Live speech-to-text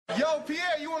Yo,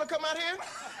 Pierre, you want to come out here?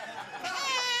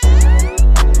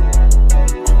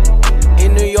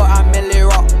 In New York, I merely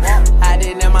rock.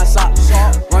 Hiding in my socks.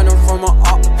 Running from a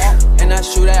up. And I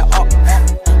shoot at up.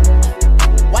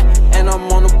 And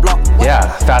I'm on the block.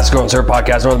 Yeah, Fast Growing Surf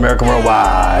Podcast, North America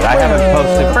Worldwide. I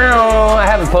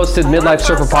haven't posted Midlife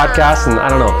Surfer Podcast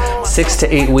in, 6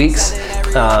 to 8 weeks.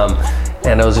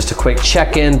 And it was just a quick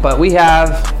check-in, but we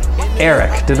have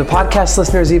Eric. Do the podcast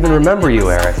listeners even remember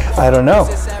you, Eric? I don't know.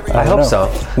 I hope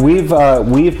so.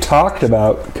 We've talked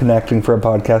about connecting for a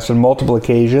podcast on multiple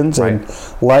occasions, and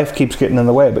life keeps getting in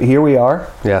the way. But here we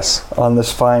are. Yes. On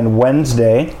this fine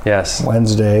Wednesday. Yes.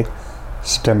 Wednesday,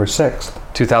 September 6th.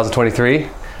 2023.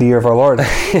 The year of our Lord.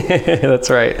 That's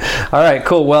right. All right,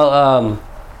 cool. Well,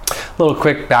 little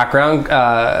quick background.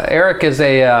 Eric is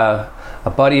a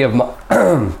buddy of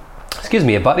mine.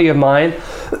 A buddy of mine.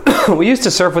 We used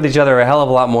to surf with each other a hell of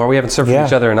a lot more. We haven't surfed with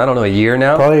each other in, a year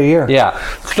now. Probably a year. Yeah,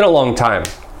 it's been a long time.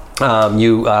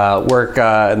 You work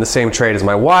in the same trade as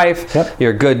my wife. Yep.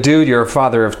 You're a good dude. You're a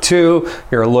father of 2.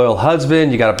 You're a loyal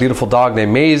husband. You got a beautiful dog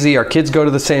named Maisie. Our kids go to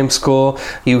the same school.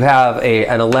 You have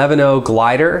an 11.0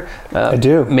 glider. I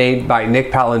do. Made by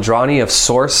Nick Palandrani of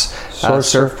Source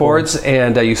Surfboards.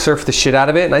 And you surf the shit out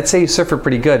of it. And I'd say you surf it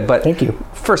pretty good. But thank you.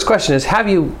 First question is, have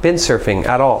you been surfing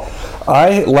at all?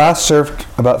 I last surfed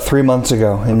about 3 months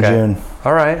ago in June.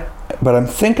 All right. But I'm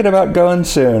thinking about going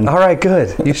soon. All right,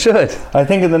 good. You should. I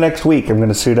think in the next week I'm going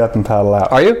to suit up and paddle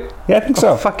out. Are you? Yeah, I think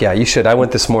so. Fuck yeah, you should. I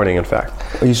went this morning, in fact.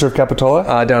 You surf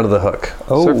Capitola? Down to the hook.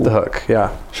 Oh. Surf the hook,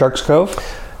 yeah. Sharks Cove?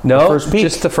 No, first peak?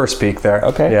 just the first peak there.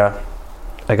 Okay. Yeah.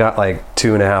 I got like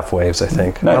 2.5 waves, I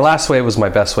think. Nice. My last wave was my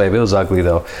best wave. It was ugly,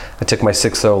 though. I took my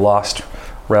 6.0 Lost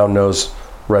round nose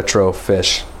retro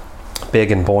fish.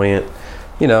 Big and buoyant.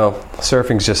 You know,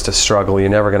 surfing's just a struggle. You're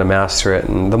never going to master it.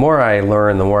 And the more I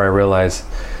learn, the more I realize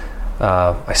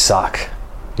I suck.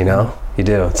 You know? You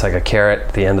do. It's like a carrot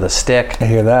at the end of the stick. I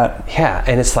hear that. Yeah,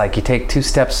 and it's like you take 2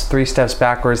 steps, 3 steps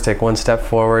backwards, take 1 step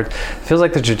forward. It feels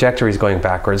like the trajectory is going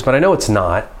backwards, but I know it's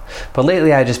not. But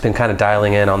lately I've just been kind of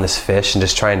dialing in on this fish and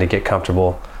just trying to get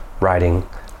comfortable riding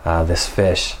this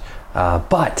fish.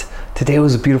 But today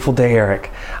was a beautiful day,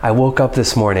 Eric. I woke up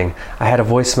this morning. I had a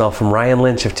voicemail from Ryan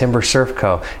Lynch of Timber Surf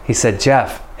Co. He said,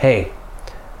 Jeff, hey,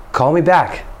 call me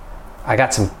back. I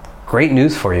got some great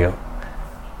news for you.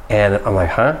 And I'm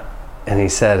like, huh? And he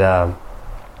said,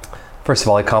 first of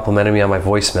all, he complimented me on my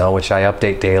voicemail, which I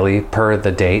update daily per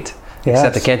the date. Yes.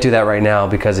 Except I can't do that right now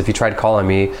because if you tried calling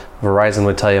me, Verizon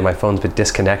would tell you my phone's been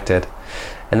disconnected.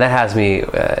 And that has me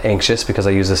anxious because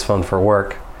I use this phone for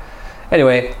work.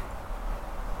 Anyway,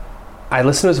 I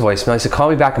listened to his voicemail. He said, call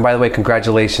me back. And by the way,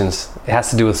 congratulations. It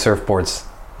has to do with surfboards.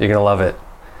 You're going to love it.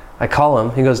 I call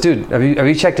him. He goes, dude, have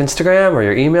you checked Instagram or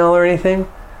your email or anything?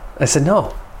 I said,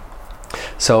 no.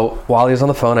 So while he was on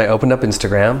the phone, I opened up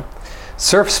Instagram.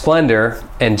 Surf Splendor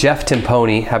and Jeff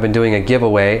Timponi have been doing a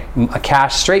giveaway,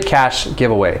 straight cash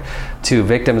giveaway to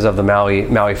victims of the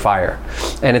Maui fire.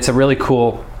 And it's a really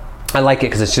cool, I like it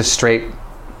because it's just straight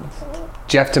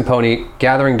Jeff Timponi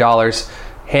gathering dollars,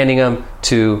 handing them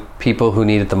to people who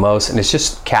need it the most. And it's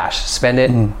just cash. Spend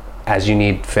it as you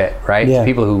need fit, right? Yeah.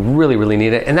 People who really, really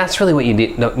need it. And that's really what you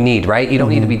need, right? You don't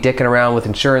need to be dicking around with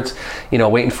insurance,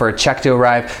 waiting for a check to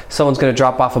arrive. Someone's going to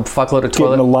drop off a fuckload of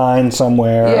toilet. Get in a line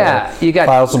somewhere. Yeah. You got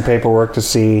file some paperwork to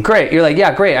see. Great. You're like,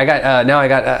 yeah, great. I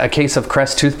got a case of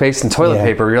Crest toothpaste and toilet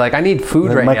paper. You're like, I need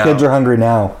food right now. My kids are hungry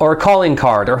now. Or a calling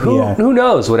card, or who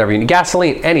knows, whatever you need.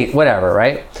 Gasoline, whatever,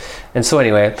 right? And so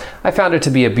anyway, I found it to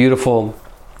be a beautiful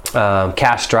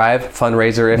cash drive,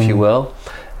 fundraiser, if you will.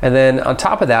 And then on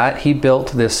top of that, he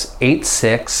built this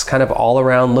 8.6 kind of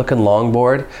all-around looking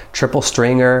longboard, triple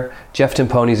stringer. Jeff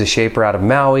Timponi's a shaper out of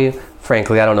Maui.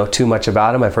 Frankly, I don't know too much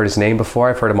about him. I've heard his name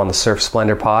before. I've heard him on the Surf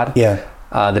Splendor pod. Yeah.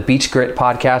 The Beach Grit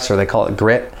podcast, or they call it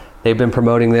Grit. They've been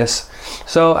promoting this.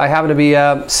 So I happen to be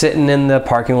sitting in the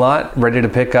parking lot, ready to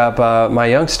pick up my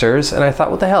youngsters. And I thought,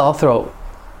 what the hell?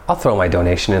 I'll throw my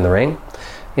donation in the ring.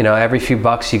 Every few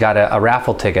bucks, you got a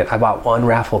raffle ticket. I bought 1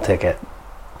 raffle ticket.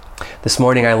 This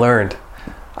morning I learned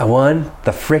I won the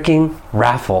freaking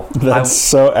raffle. That's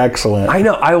so excellent. I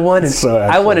know. I won an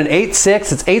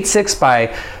 8.6. It's 8.6 by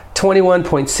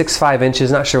 21.65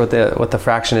 inches. Not sure what the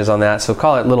fraction is on that. So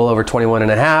call it a little over 21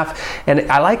 and a half.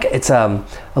 And I like it's a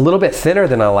little bit thinner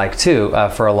than I like too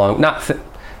for a long.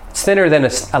 It's thinner than a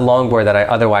longboard that I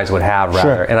otherwise would have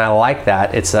rather. Sure. And I like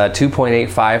that. It's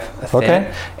 2.85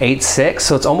 thin, 8.6.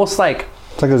 So it's almost like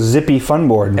It's like a zippy fun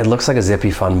board. It looks like a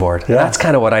zippy fun board. Yeah. That's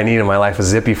kind of what I need in my life, a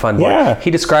zippy fun board. Yeah. He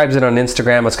describes it on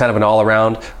Instagram as kind of an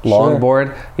all-around long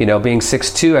board. You know, being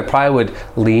 6'2", I probably would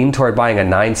lean toward buying a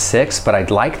 9'6", but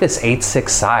I'd like this 8'6"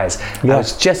 size. Yeah. I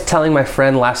was just telling my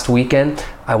friend last weekend,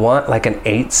 I want like an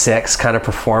 8'6" kind of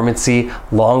performance-y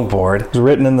long board. It's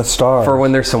written in the stars. For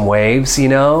when there's some waves, you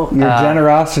know. Your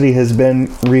generosity has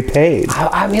been repaid.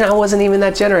 I mean, I wasn't even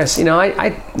that generous. You know,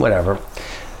 I whatever.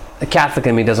 The Catholic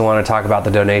in me doesn't want to talk about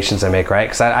the donations I make, right?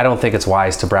 Because I don't think it's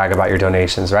wise to brag about your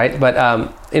donations, right? But,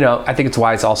 you know, I think it's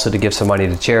wise also to give some money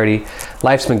to charity.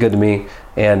 Life's been good to me,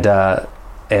 and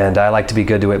I like to be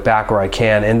good to it back where I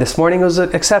can. And this morning was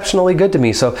exceptionally good to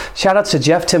me. So shout outs to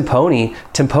Jeff Timponi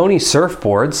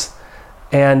Surfboards.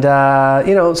 And,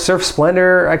 you know, Surf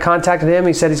Splendor, I contacted him.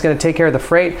 He said he's going to take care of the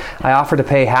freight. I offered to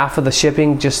pay half of the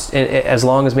shipping just as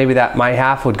long as maybe that my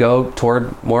half would go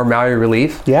toward more Maui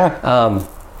relief. Yeah.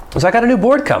 So I got a new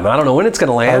board coming. I don't know when it's going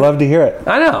to land. I love to hear it.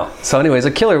 I know. So anyways,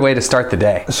 a killer way to start the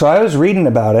day. So I was reading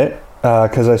about it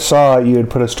because I saw you had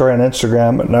put a story on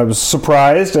Instagram, and I was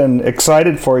surprised and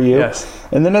excited for you. Yes.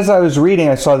 And then as I was reading,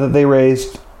 I saw that they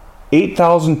raised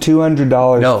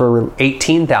 $8,200 for...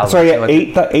 $18,000. Sorry, yeah,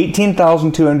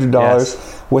 $18,200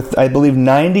 Yes. with, I believe,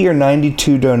 90 or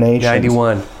 92 donations.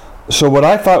 91. So what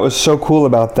I thought was so cool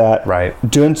about that, Right.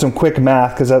 doing some quick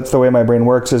math, because that's the way my brain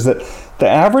works, is that the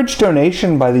average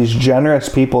donation by these generous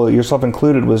people, yourself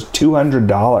included, was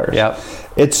 $200. Yep.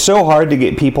 It's so hard to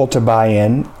get people to buy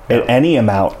in at any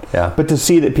amount. Yeah. But to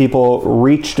see that people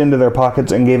reached into their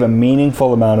pockets and gave a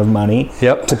meaningful amount of money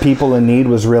Yep. to people in need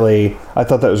was really, I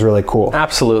thought that was really cool.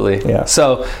 Absolutely. Yeah.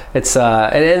 So it's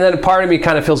and then part of me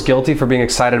kind of feels guilty for being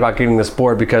excited about getting this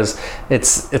board because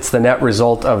it's the net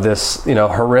result of this, you know,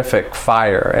 horrific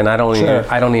fire, and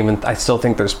I still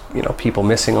think there's, you know, people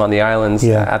missing on the islands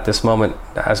at this moment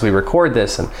as we record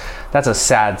this, and that's a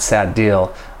sad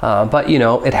deal. But you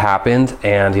know, it happened,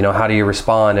 and you know, how do you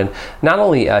respond? And not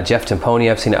only Jeff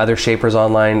Timponi, I've seen other shapers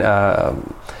online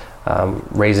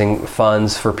raising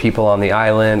funds for people on the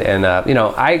island, and you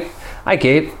know, I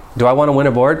gave. Do I want to win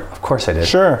a board? Of course I did.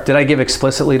 Sure. Did I give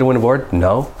explicitly to win a board?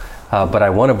 No. But I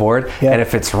won a board, and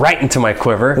if it's right into my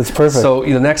quiver, that's perfect. So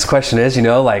the next question is, you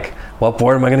know, like, what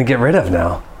board am I going to get rid of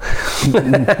now?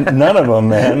 None of them,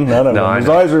 man. None of them. There's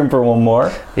always room for one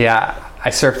more. Yeah. I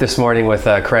surfed this morning with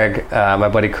Craig, my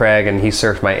buddy Craig, and he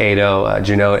surfed my Ado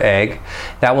Juneau Egg.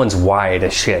 That one's wide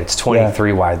as shit. It's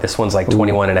 23 wide. This one's like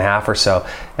 21 and a half or so.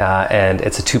 And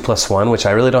it's a 2+1, which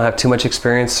I really don't have too much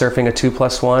experience surfing a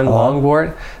 2+1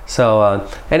 longboard. So,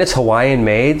 and it's Hawaiian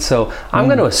made. So I'm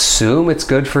going to assume it's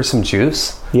good for some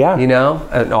juice. Yeah. You know,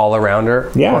 an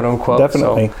all-arounder, quote unquote.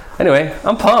 Definitely. So, anyway,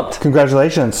 I'm pumped.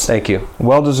 Congratulations. Thank you.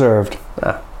 Well deserved.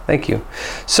 Thank you.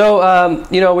 So,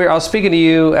 you know, I was speaking to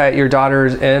you at your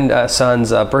daughter's and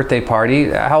son's birthday party.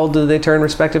 How old did they turn,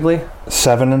 respectively?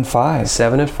 7 and 5.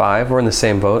 7 and 5. We're in the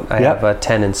same boat. I have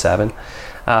 10 and 7.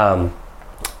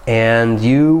 And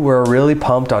you were really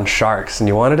pumped on sharks, and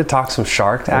you wanted to talk some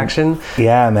shark action.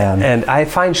 Yeah, man. And I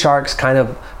find sharks kind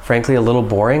of, frankly, a little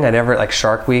boring. I never, like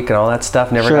Shark Week and all that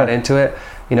stuff, never got into it.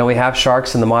 You know, we have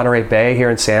sharks in the Monterey Bay here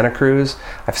in Santa Cruz.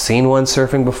 I've seen one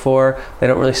surfing before. They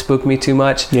don't really spook me too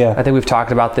much. Yeah. I think we've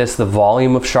talked about this. The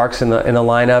volume of sharks in the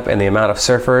lineup and the amount of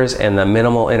surfers and the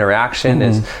minimal interaction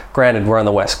is, granted, we're on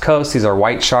the West Coast. These are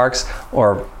white sharks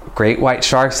or great white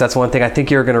sharks. That's one thing I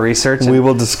think you're going to research. We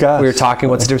will discuss. We were talking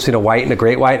what's the difference between a white and a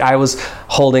great white. I was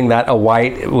holding that a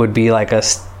white would be like a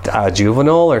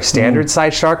juvenile or standard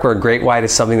size shark, where a great white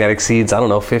is something that exceeds, I don't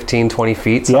know, 15, 20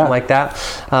 feet, something like that.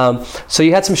 So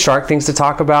you had some shark things to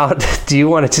talk about. Do you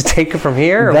want to take it from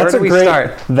here, or where do we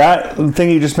start? That thing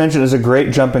you just mentioned is a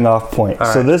great jumping off point.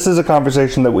 So this is a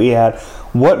conversation that we had.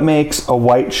 What makes a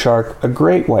white shark a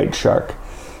great white shark?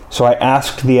 So I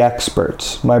asked the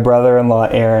experts. My brother-in-law,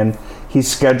 Aaron, he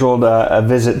scheduled a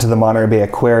visit to the Monterey Bay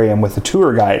Aquarium with a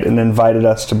tour guide and invited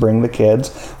us to bring the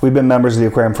kids. We've been members of the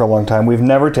aquarium for a long time. We've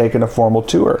never taken a formal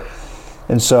tour.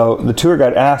 And so the tour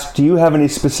guide asked, do you have any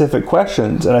specific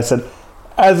questions? And I said,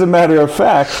 as a matter of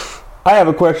fact, I have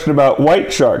a question about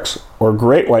white sharks, or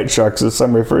great white sharks as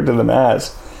some refer to them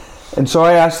as. And so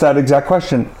I asked that exact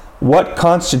question. What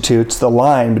constitutes the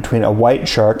line between a white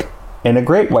shark and a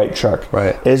great white shark?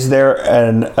 Right. Is there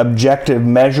an objective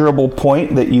measurable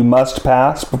point that you must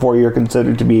pass before you're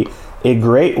considered to be a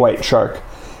great white shark?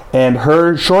 And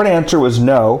her short answer was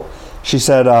no. She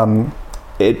said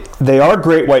they are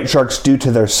great white sharks due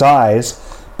to their size,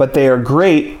 but they are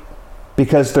great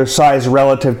because their size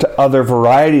relative to other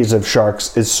varieties of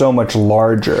sharks is so much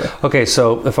larger. Okay,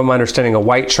 so if I'm understanding, a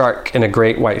white shark and a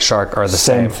great white shark are the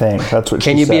same thing. That's what she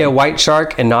said. Can you be a white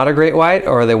shark and not a great white,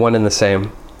 or are they one and the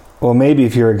same? Well, maybe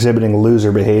if you're exhibiting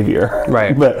loser behavior.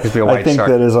 Right. But I think shark.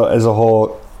 That as a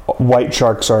whole, white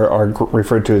sharks are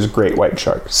referred to as great white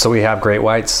sharks. So we have great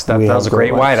whites. That was a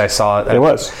great white. I saw it. It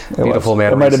was. Beautiful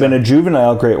man. It might have been a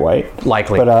juvenile great white.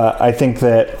 Likely. But I think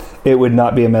that it would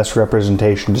not be a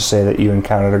misrepresentation to say that you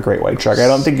encountered a great white shark. I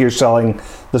don't think you're selling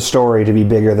the story to be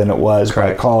bigger than it was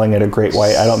by calling it a great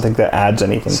white. I don't think that adds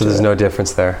anything to it. So there's no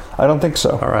difference there? I don't think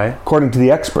so. All right. According to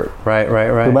the expert. Right.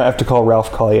 We might have to call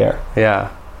Ralph Collier.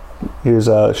 Yeah. He was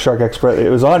a shark expert. It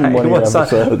was on one of your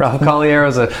episodes. Ralph Collier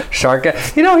was a shark guy.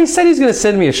 He said he's going to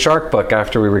send me a shark book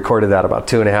after we recorded that about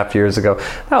 2.5 years ago.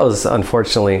 That was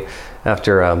unfortunately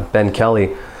after Ben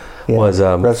Kelly was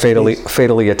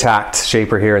fatally attacked,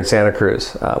 Shaper here in Santa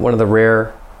Cruz. One of the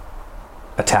rare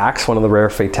attacks, one of the rare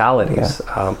fatalities.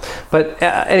 Yeah. But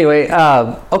anyway,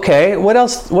 okay. What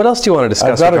else do you want to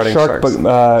discuss regarding sharks? I've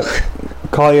got a shark book.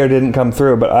 Collier didn't come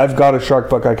through, but I've got a shark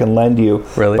book I can lend you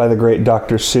by the great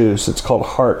Dr. Seuss. It's called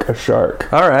Hark, a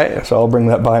Shark. All right. So I'll bring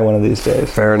that by one of these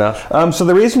days. Fair enough. So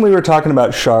the reason we were talking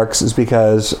about sharks is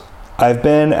because I've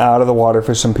been out of the water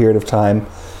for some period of time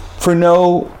for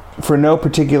no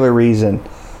particular reason.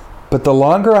 But the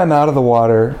longer I'm out of the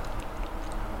water,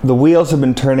 the wheels have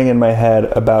been turning in my head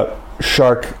about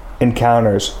shark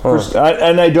encounters.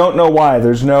 And I don't know why.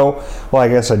 I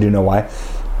guess I do know why.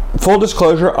 Full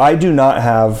disclosure, I do not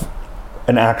have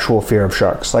an actual fear of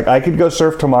sharks. Like, I could go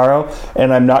surf tomorrow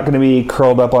and I'm not going to be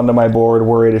curled up onto my board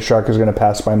worried a shark is going to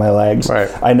pass by my legs.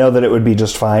 Right. I know that it would be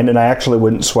just fine, and I actually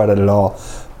wouldn't sweat it at all.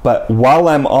 But while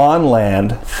I'm on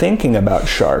land thinking about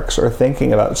sharks or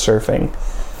thinking about surfing,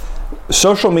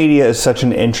 social media is such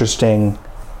an interesting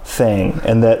thing,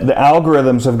 and that the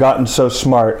algorithms have gotten so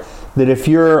smart that if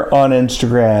you're on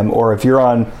Instagram or if you're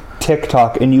on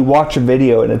TikTok and you watch a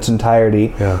video in its entirety,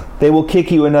 they will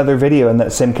kick you another video in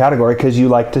that same category because you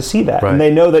like to see that. And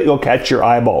they know that you'll catch your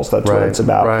eyeballs. That's what it's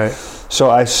about. Right.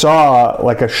 So I saw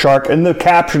like a shark, and the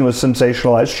caption was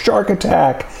sensationalized, "Shark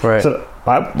attack." Right. So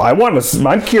I want to,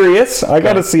 I'm curious. I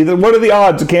got to see that. What are the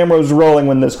odds the camera was rolling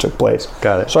when this took place?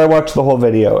 Got it. So I watched the whole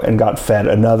video and got fed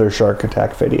another shark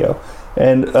attack video.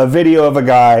 And a video of a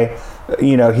guy,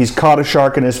 he's caught a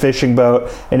shark in his fishing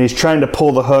boat and he's trying to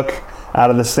pull the hook out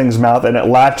of this thing's mouth, and it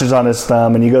latches on his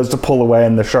thumb, and he goes to pull away,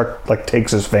 and the shark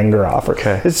takes his finger off.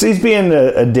 He's being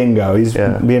a dingo. He's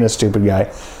being a stupid guy.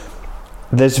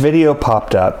 This video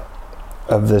popped up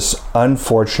of this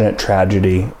unfortunate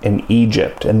tragedy in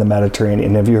Egypt in the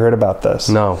Mediterranean. Have you heard about this?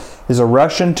 No. He's a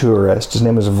Russian tourist. His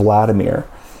name is Vladimir.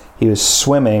 He was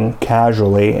swimming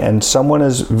casually, and someone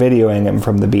is videoing him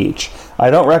from the beach. I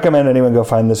don't recommend anyone go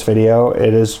find this video.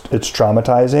 It's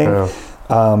traumatizing.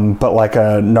 But like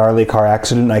a gnarly car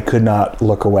accident, I could not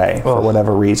look away for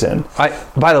whatever reason.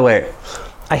 By the way,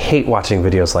 I hate watching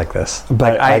videos like this.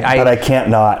 But I can't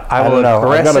not. I will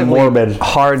aggressively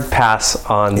hard pass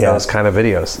on those kind of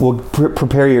videos. Well,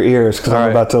 prepare your ears, because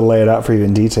I'm about to lay it out for you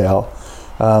in detail.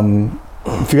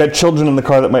 If you got children in the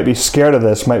car that might be scared of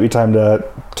this, might be time to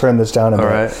turn this down a bit.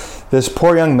 Right. This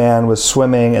poor young man was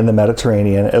swimming in the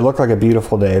Mediterranean. It looked like a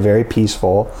beautiful day, very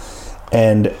peaceful.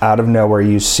 And out of nowhere,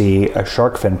 you see a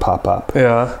shark fin pop up.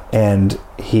 Yeah. And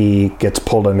he gets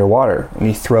pulled underwater. And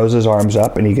he throws his arms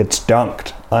up and he gets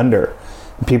dunked under.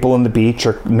 People on the beach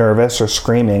are nervous or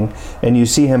screaming. And you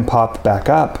see him pop back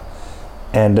up.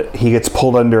 And he gets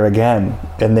pulled under again.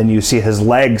 And then you see his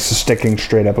legs sticking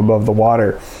straight up above the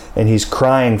water. And he's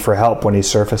crying for help when he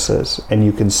surfaces. And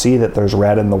you can see that there's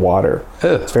red in the water.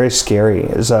 Ugh. It's very scary.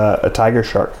 It's a tiger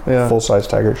shark, full-size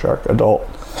tiger shark, adult.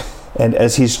 And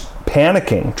as he's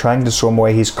panicking, trying to swim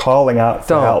away, he's calling out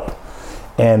for help.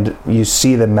 And you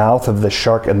see the mouth of the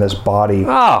shark in this body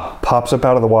pops up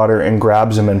out of the water and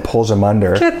grabs him and pulls him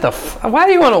under. Why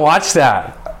do you want to watch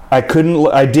that? I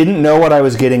didn't know what I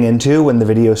was getting into when the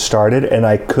video started, and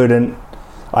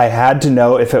I had to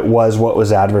know if it was what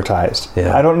was advertised.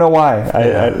 Yeah. I don't know why.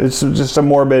 It's just a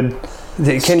morbid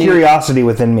curiosity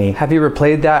within me. Have you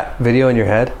replayed that video in your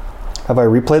head? Have I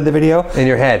replayed the video? In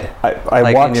your head.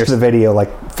 I watched the video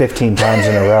 15 times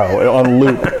in a row on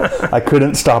loop. I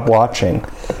couldn't stop watching.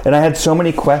 And I had so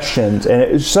many questions. And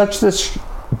it was such this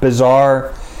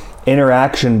bizarre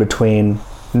interaction between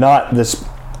not this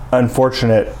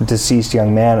unfortunate deceased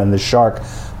young man and the shark,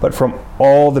 but from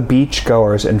all the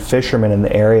beachgoers and fishermen in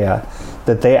the area,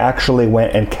 that they actually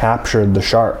went and captured the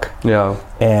shark. Yeah.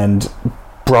 And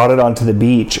brought it onto the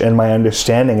beach. And my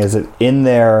understanding is that in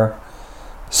their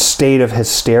state of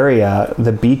hysteria,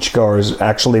 the beachgoers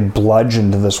actually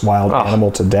bludgeoned this wild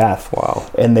animal to death. Wow.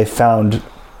 And they found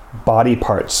body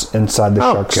parts inside the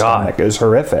shark's stomach. It was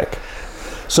horrific.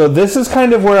 So this is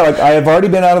kind of where I have already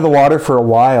been out of the water for a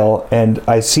while, and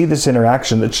I see this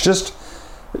interaction that's just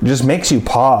just makes you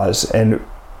pause and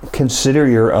consider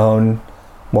your own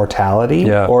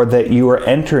mortality, or that you are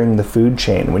entering the food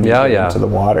chain when you get into the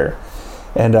water.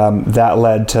 And that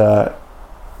led to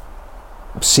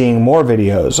seeing more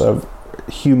videos of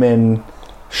human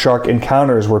shark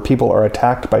encounters where people are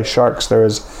attacked by sharks. There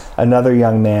was another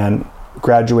young man,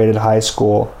 graduated high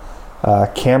school,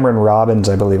 Cameron Robbins,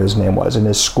 I believe his name was, and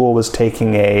his school was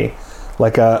taking a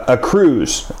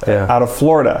cruise out of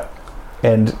Florida,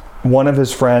 and one of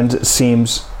his friends, it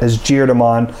seems, has jeered him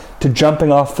on to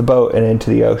jumping off the boat and into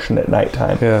the ocean at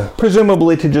nighttime.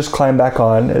 Presumably to just climb back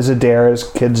on as a dare, as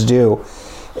kids do.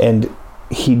 And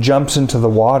he jumps into the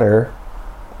water,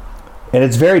 and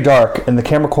it's very dark, and the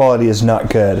camera quality is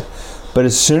not good. But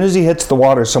as soon as he hits the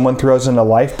water, someone throws in a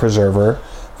life preserver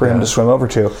for him to swim over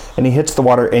to, and he hits the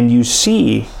water, and you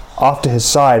see off to his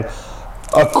side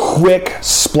a quick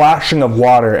splashing of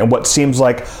water and what seems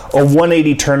like a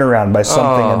 180 turnaround by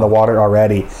something in the water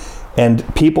already.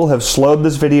 And people have slowed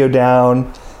this video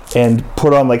down and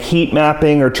put on like heat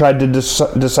mapping or tried to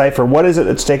decipher what is it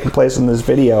that's taking place in this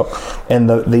video, and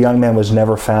the young man was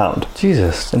never found.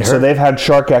 Jesus. And so they've had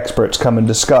shark experts come and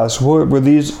discuss,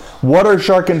 what are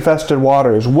shark infested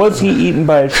waters? Was he eaten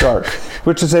by a shark?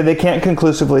 Which is say they can't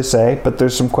conclusively say, but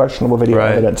there's some questionable video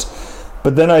evidence.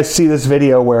 But then I see this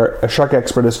video where a shark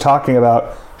expert is talking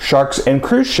about sharks and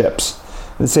cruise ships.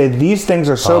 They say these things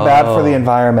are so bad for the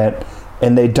environment,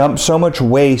 and they dump so much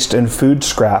waste and food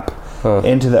scrap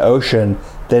into the ocean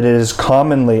that it is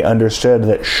commonly understood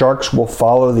that sharks will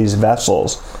follow these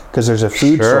vessels because there's a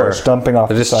food source dumping off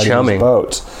the side of these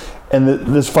boats. And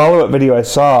this follow-up video I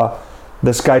saw,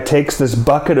 this guy takes this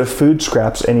bucket of food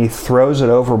scraps and he throws it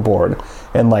overboard,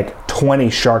 and like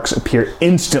 20 sharks appear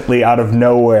instantly out of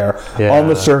nowhere on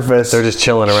the surface. They're just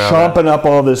chilling around, chomping up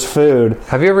all this food.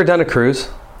 Have you ever done a cruise?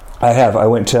 I have. I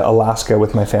went to Alaska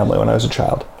with my family when I was a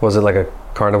child. Was it like a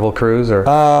Carnival cruise, or?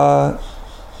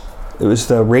 It was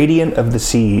the Radiant of the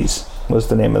Seas was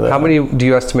the name of that. How many do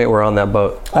you estimate were on that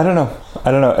boat? I don't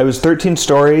know. It was 13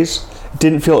 stories.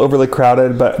 Didn't feel overly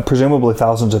crowded, but presumably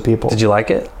thousands of people. Did you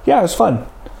like it? Yeah, it was fun.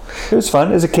 It was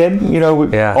fun. As a kid,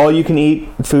 all you can eat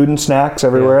food and snacks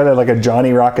everywhere. They had like a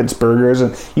Johnny Rockets burgers,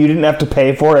 and you didn't have to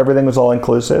pay for it. Everything was all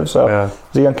inclusive. So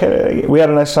as a young kid, we had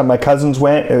a nice time. My cousins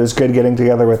went. It was good getting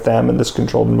together with them in this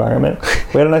controlled environment.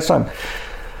 We had a nice time.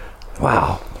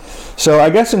 Wow. So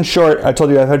I guess in short, I told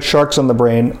you I've had sharks on the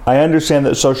brain. I understand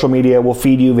that social media will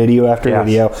feed you video after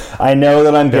video. I know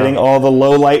that I'm getting all the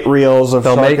low light reels of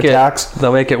shark attacks.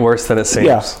 They'll make it worse than it seems.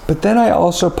 Yeah, but then I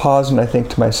also pause and I think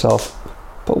to myself,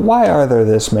 but why are there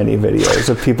this many videos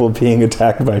of people being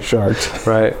attacked by sharks?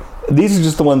 Right. These are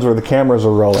just the ones where the cameras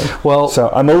are rolling. Well,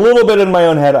 so I'm a little bit in my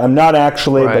own head. I'm not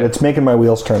actually, but it's making my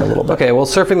wheels turn a little bit. Okay, well,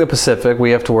 surfing the Pacific, we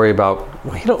have to worry about.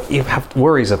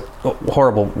 Worry's a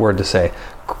horrible word to say.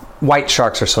 White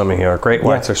sharks are swimming here. Great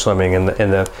whites are swimming in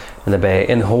the bay.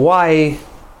 In Hawaii,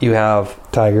 you have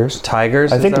tigers.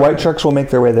 I think white sharks will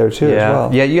make their way there too. As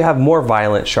well. Yeah, you have more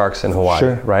violent sharks in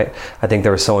Hawaii, right? I think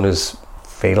there was someone who's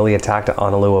fatally attacked at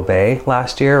Honolulu Bay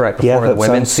last year, right before the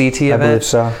women's CT event. I believe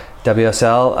so.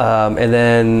 WSL, and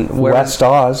then West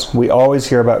Oz. We always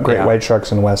hear about great white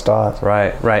sharks in West Oz.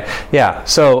 Right. Yeah.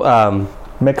 So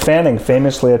Mick Fanning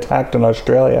famously attacked in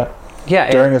Australia.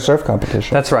 During a surf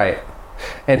competition. That's right.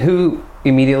 And who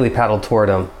immediately paddled toward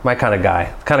him? My kind of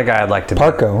guy. The kind of guy I'd like to be.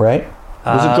 Parko, right?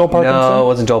 Was it Joel Parkinson? No, it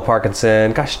wasn't Joel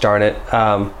Parkinson. Gosh darn it.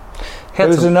 It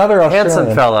was another Australian.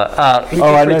 Handsome fella. He's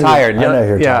retired. I know who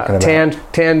you're talking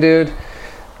about. Tan dude.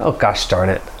 Oh, gosh darn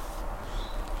it.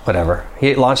 Whatever.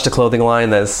 He launched a clothing line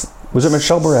that's... Was it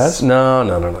Michelle Perez? No.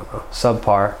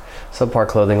 Subpar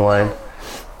clothing line.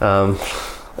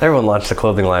 Everyone launched a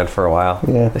clothing line for a while.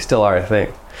 Yeah. They still are, I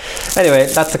think. Anyway,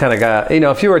 that's the kind of guy.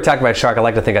 If you were attacked by a shark, I'd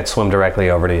like to think I'd swim directly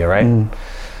over to you, right?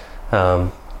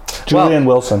 Julian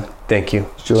Wilson. Thank you.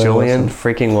 Julian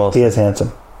freaking Wilson. He is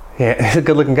handsome. Yeah, he's a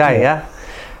good-looking guy, yeah?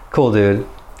 Cool, dude.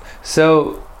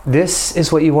 So, this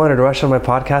is what you wanted to rush on my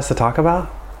podcast to talk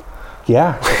about?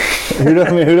 Yeah. Who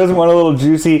doesn't want a little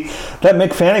juicy... That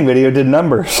Mick Fanning video did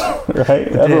numbers, right?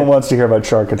 Everyone wants to hear about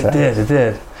shark attacks. It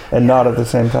did. And not at the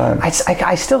same time.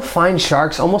 I still find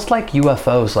sharks almost like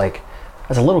UFOs, like...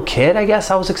 As a little kid, I guess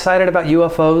I was excited about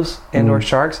UFOs and or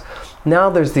sharks. Now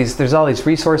there's all these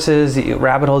resources,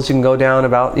 rabbit holes you can go down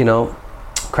about,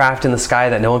 craft in the sky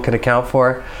that no one can account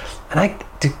for. And I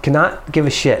cannot give a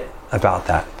shit about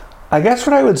that. I guess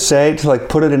what I would say to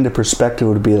put it into perspective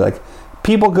would be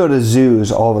people go to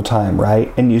zoos all the time,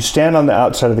 right? And you stand on the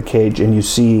outside of the cage and you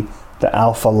see the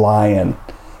alpha lion.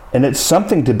 And it's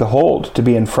something to behold, to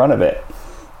be in front of it.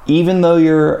 Even though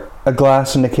you're a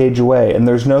glass in a cage away and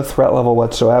there's no threat level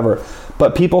whatsoever,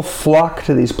 but people flock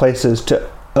to these places to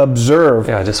observe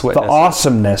just the witness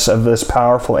awesomeness of this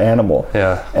powerful animal.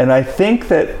 Yeah. And I think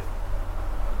that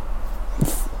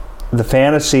the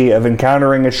fantasy of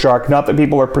encountering a shark, not that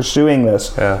people are pursuing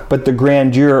this, but the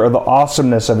grandeur or the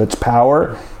awesomeness of its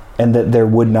power, and that there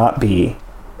would not be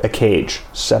a cage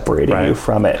separating you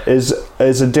from it, is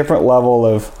a different level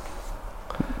of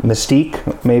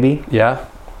mystique, maybe. Yeah.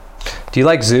 Do you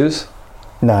like zoos?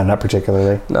 No, not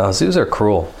particularly. No, zoos are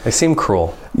cruel. They seem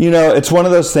cruel. You know, it's one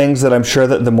of those things that I'm sure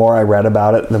that the more I read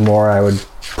about it, the more I would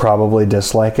probably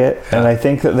dislike it. Yeah. And I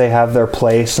think that they have their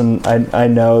place, and I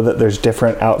know that there's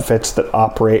different outfits that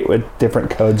operate with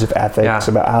different codes of ethics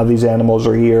about how these animals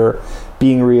are here,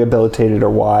 being rehabilitated,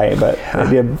 or why. But the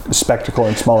idea of spectacle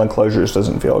in small enclosures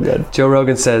doesn't feel good. Joe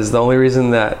Rogan says the only reason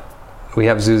that we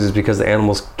have zoos is because the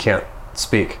animals can't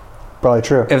speak. Probably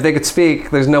true. If they could speak,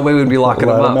 there's no way we'd be locking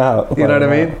them up. You know what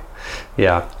I mean?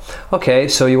 Yeah. Okay,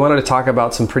 so you wanted to talk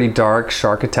about some pretty dark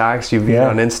shark attacks you've viewed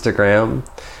on Instagram.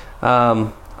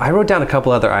 I wrote down a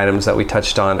couple other items that we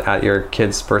touched on at your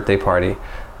kid's birthday party.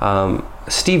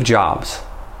 Steve Jobs.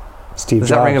 Does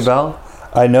that ring a bell?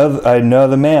 I know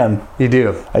the man. You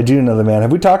do? I do know the man.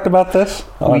 Have we talked about this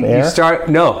on air?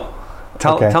 No.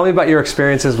 Tell me about your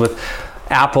experiences with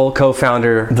Apple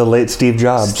co-founder, the late Steve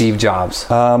Jobs.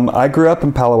 I grew up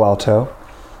in Palo Alto.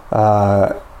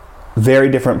 Very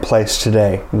different place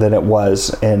today than it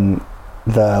was in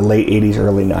the late 80s,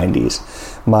 early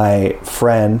 90s. My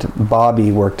friend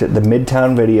Bobby worked at the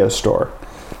Midtown Video Store.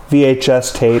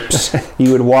 VHS tapes.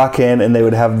 You would walk in and they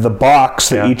would have the box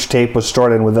that each tape was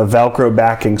stored in with a Velcro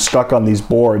backing stuck on these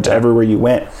boards everywhere you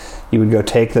went. You would go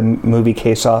take the movie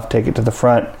case off, take it to the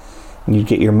front, and you'd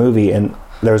get your movie. And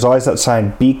there was always that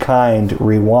sign, "Be kind,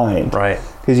 rewind." Right.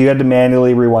 Because you had to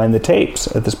manually rewind the tapes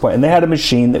at this point. And they had a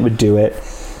machine that would do it.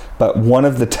 But one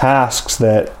of the tasks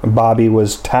that Bobby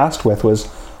was tasked with was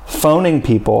phoning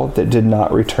people that did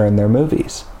not return their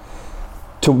movies.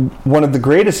 To one of the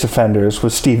greatest offenders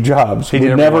was Steve Jobs. He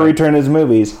would never return his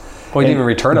movies. Well, he didn't even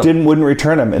return them. Wouldn't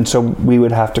return them. And so we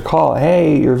would have to call,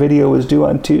 "Hey, your video was due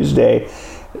on Tuesday."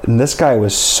 And this guy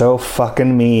was so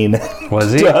fucking mean.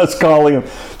 Was he? Just calling him,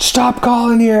 "Stop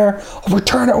calling here. I'll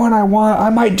return it when I want. I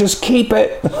might just keep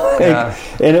it."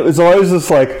 And it was always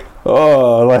this like,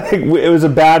 it was a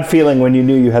bad feeling when you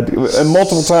knew you had to. And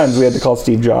multiple times we had to call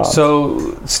Steve Jobs.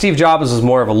 So Steve Jobs was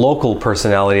more of a local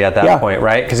personality at that point,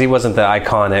 right? Because he wasn't the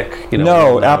iconic,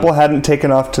 No, Apple hadn't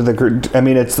taken off to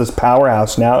it's this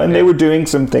powerhouse now, and they were doing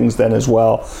some things then as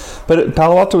well. But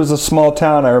Palo Alto was a small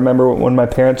town. I remember when my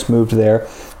parents moved there,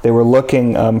 they were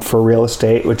looking for real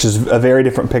estate, which is a very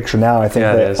different picture now. I think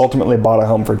they ultimately bought a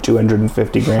home for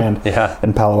 $250,000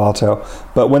 in Palo Alto.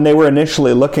 But when they were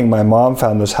initially looking, my mom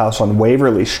found this house on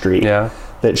Waverly Street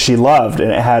that she loved,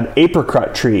 and it had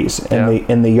apricot trees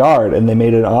in the yard, and they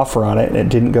made an offer on it, and it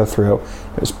didn't go through.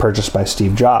 It was purchased by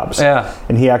Steve Jobs.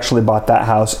 And he actually bought that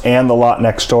house and the lot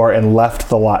next door and left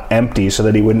the lot empty so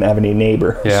that he wouldn't have any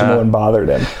neighbor. So no one bothered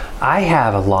him. I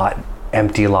have a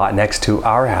empty lot next to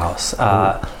our house.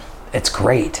 It's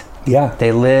great.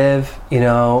 They live,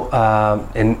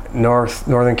 in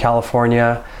Northern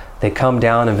California. They come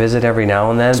down and visit every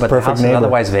now and then, but the house is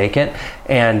otherwise vacant.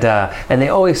 And they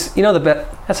always,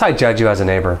 that's how I judge you as a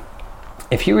neighbor.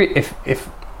 If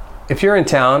you're in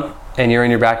town and you're in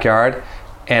your backyard,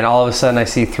 and all of a sudden I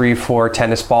see 3-4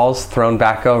 tennis balls thrown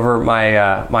back over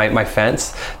my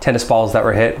fence, tennis balls that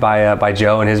were hit by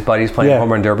Joe and his buddies playing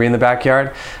home run derby in the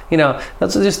backyard.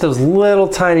 Those are just those little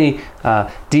tiny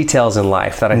details in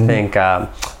life that I think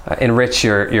enrich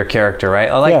your character, right?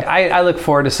 I look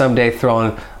forward to someday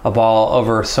throwing a ball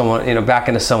over someone, back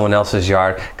into someone else's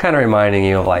yard, kind of reminding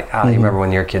you of you remember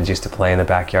when your kids used to play in the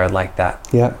backyard like that.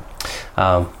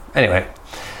 Anyway.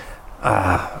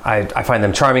 I find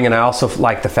them charming, and I also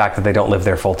like the fact that they don't live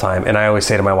there full time. And I always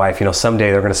say to my wife,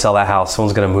 someday they're going to sell that house,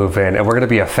 someone's going to move in, and we're going to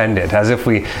be offended, as if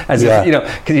because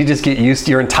you just get used.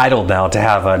 You're entitled now to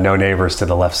have no neighbors to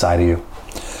the left side of you.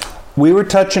 We were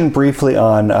touching briefly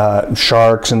on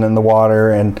sharks and in the water,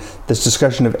 and this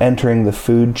discussion of entering the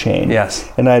food chain. Yes.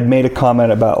 And I'd made a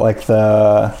comment about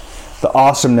the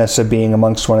awesomeness of being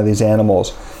amongst one of these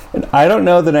animals. And I don't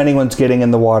know that anyone's getting in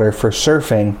the water for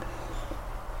surfing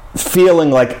feeling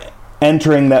like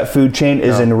entering that food chain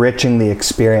is enriching the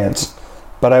experience.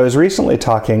 But I was recently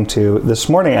talking to, this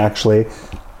morning actually,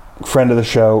 friend of the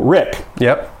show, Rick.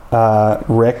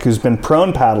 Rick, who's been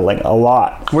prone paddling a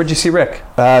lot. Where'd you see Rick?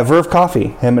 Verve Coffee.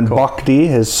 Him and Bokdi,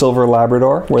 his silver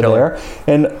Labrador, were Killer. there.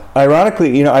 And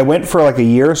ironically, I went for like a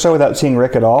year or so without seeing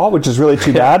Rick at all, which is really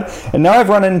too bad. And now I've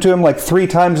run into him like 3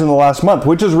 times in the last month,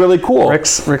 which is really cool.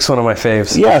 Rick's one of my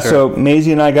faves. Yeah, sure. So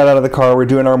Maisie and I got out of the car. We're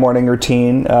doing our morning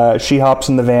routine. She hops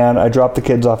in the van. I drop the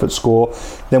kids off at school.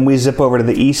 Then we zip over to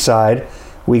the east side.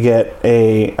 We get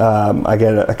I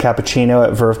get a cappuccino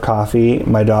at Verve Coffee.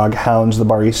 My dog hounds the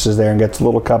baristas there and gets a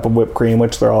little cup of whipped cream,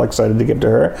 which they're all excited to give to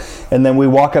her. And then we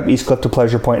walk up East Cliff to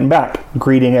Pleasure Point and back,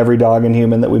 greeting every dog and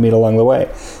human that we meet along the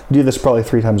way. We do this probably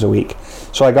 3 times a week.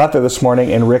 So I got there this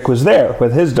morning and Rick was there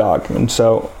with his dog. And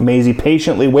so Maisie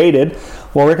patiently waited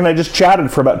while Rick and I just chatted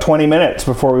for about 20 minutes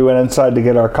before we went inside to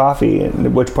get our coffee, at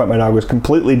which point my dog was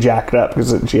completely jacked up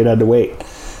because she had to wait.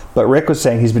 But Rick was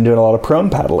saying he's been doing a lot of prone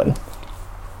paddling.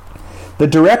 The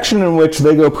direction in which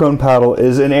they go prone paddle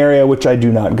is an area which I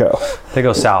do not go. They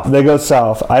go south. They go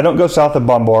south. I don't go south of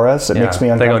Bomboras. It makes me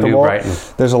uncomfortable. They go New Brighton.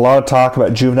 There's a lot of talk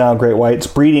about juvenile great whites,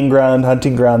 breeding ground,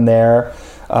 hunting ground there.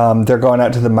 They're going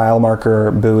out to the mile marker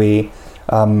buoy.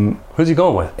 Who's he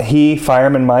going with?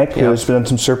 Fireman Mike, who has done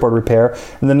some surfboard repair.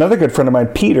 And another good friend of mine,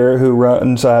 Peter, who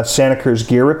runs Santa Cruz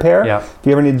Gear Repair. Yeah. If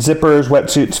you ever need zippers,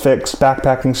 wetsuits fixed,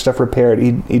 backpacking stuff repaired,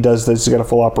 he does this. He's got a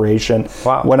full operation.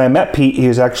 Wow. When I met Pete, he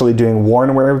was actually doing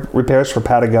worn wear repairs for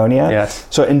Patagonia. Yes.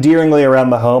 So endearingly around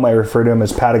the home, I refer to him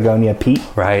as Patagonia Pete.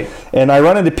 Right. And I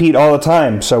run into Pete all the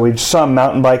time. So we just saw him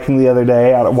mountain biking the other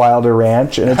day out at Wilder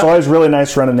Ranch. And it's always really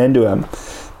nice running into him.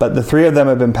 But the 3 of them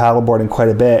have been paddleboarding quite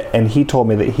a bit, and he told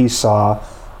me that he saw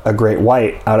a great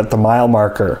white out at the mile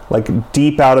marker, like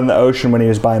deep out in the ocean when he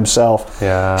was by himself.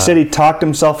 Yeah. He said he talked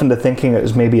himself into thinking it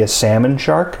was maybe a salmon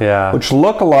shark, which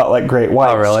look a lot like great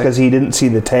whites because he didn't see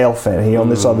the tail fin. He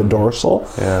only saw the dorsal.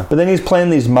 Yeah. But then he's playing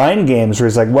these mind games where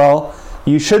he's like, well,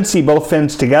 you should see both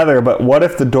fins together, but what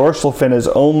if the dorsal fin is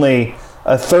only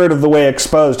a third of the way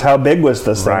exposed? How big was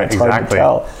this thing? It's hard to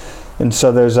tell. And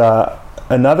so there's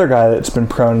another guy that's been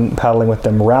prone paddling with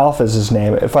them. Ralph is his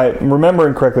name. If I remember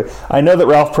incorrectly, I know that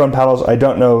Ralph prone paddles. I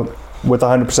don't know with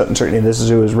 100% certainty this is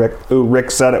who Rick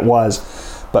said it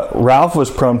was. But Ralph was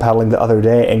prone paddling the other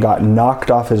day and got knocked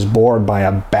off his board by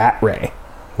a bat ray.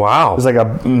 Wow. It was like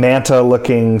a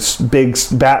manta-looking, big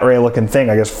bat ray-looking thing.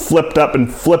 I guess flipped up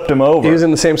and flipped him over. He was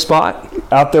in the same spot?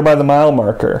 Out there by the mile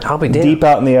marker. I'll be damned. Deep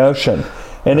out in the ocean.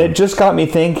 And it just got me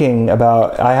thinking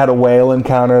about, I had a whale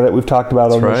encounter that we've talked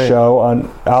about on the show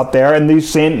out there, and these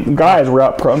same guys were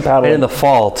out prone paddling. And in the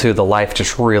fall, too, the life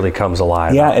just really comes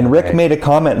alive. Yeah, and Rick made a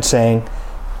comment saying,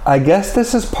 I guess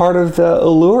this is part of the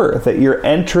allure, that you're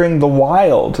entering the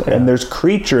wild, and there's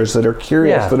creatures that are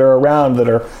curious, that are around, that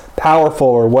are powerful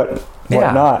or whatnot.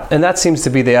 And that seems to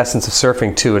be the essence of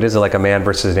surfing too. It is like a man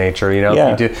versus nature.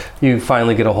 You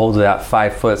finally get a hold of that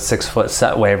 5 foot, 6 foot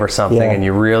set wave or something, and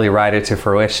you really ride it to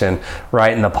fruition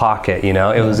right in the pocket.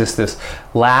 It was just this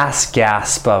last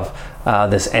gasp of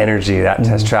this energy that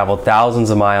has traveled thousands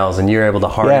of miles, and you're able to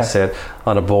harness it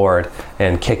on a board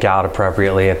and kick out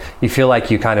appropriately, and you feel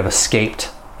like you kind of escaped.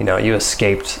 You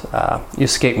escaped.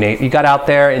 You got out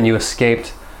there and you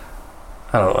escaped.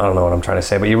 I don't know what I'm trying to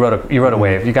say, but you rode a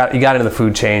wave. You got into the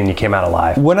food chain and you came out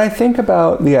alive. When I think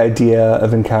about the idea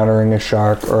of encountering a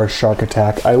shark or a shark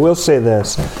attack, I will say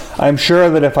this. I'm sure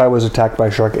that if I was attacked by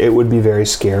a shark, it would be very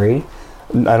scary.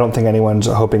 I don't think anyone's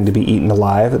hoping to be eaten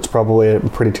alive. It's probably a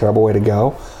pretty terrible way to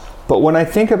go. But when I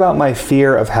think about my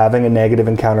fear of having a negative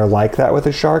encounter like that with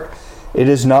a shark, it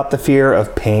is not the fear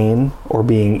of pain or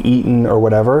being eaten or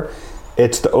whatever.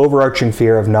 It's the overarching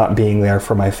fear of not being there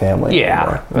for my family.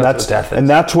 Yeah, and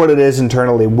that's what it is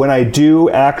internally. When I do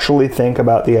actually think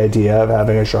about the idea of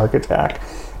having a shark attack,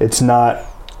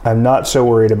 I'm not so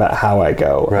worried about how I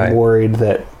go. Right. I'm worried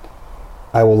that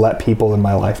I will let people in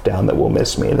my life down that will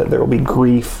miss me, that there will be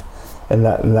grief, and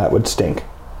that would stink.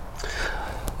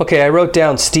 Okay, I wrote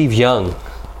down Steve Young.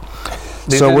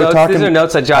 These are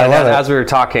notes I jotted down as we were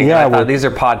talking. Yeah, these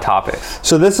are pod topics.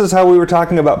 So this is how we were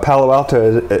talking about Palo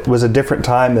Alto. It was a different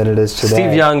time than it is today.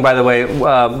 Steve Young, by the way,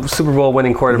 Super Bowl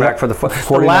winning quarterback for the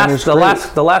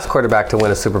 49ers. The last quarterback to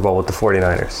win a Super Bowl with the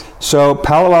 49ers. So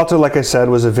Palo Alto, like I said,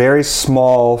 was a very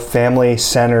small,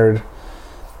 family-centered,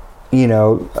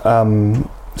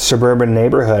 suburban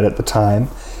neighborhood at the time.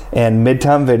 And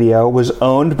Midtown Video was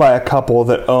owned by a couple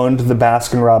that owned the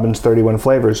Baskin-Robbins 31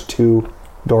 Flavors 2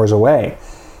 doors away.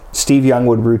 Steve Young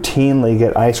would routinely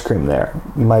get ice cream there.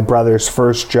 My brother's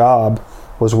first job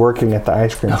was working at the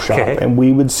ice cream shop, and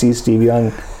we would see Steve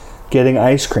Young getting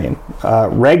ice cream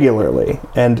regularly.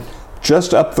 And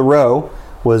just up the row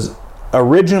was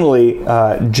originally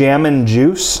Jam and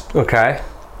Juice. Okay.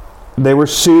 They were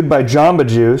sued by Jamba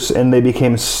Juice, and they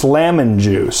became Slammin'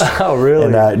 Juice. Oh,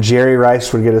 really? And Jerry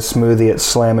Rice would get a smoothie at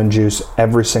Slammin' Juice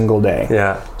every single day.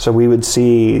 Yeah. So we would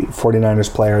see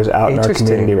 49ers players out in our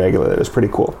community regularly. It was pretty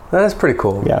cool. That is pretty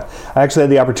cool. Yeah. I actually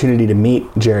had the opportunity to meet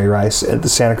Jerry Rice at the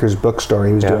Santa Cruz bookstore.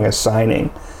 He was doing a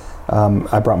signing.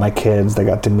 I brought my kids. They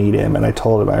got to meet him, and I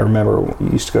told him, I remember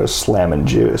we used to go to Slammin'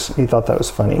 Juice. He thought that was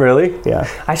funny. Really? Yeah.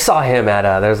 I saw him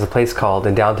at, there's a place called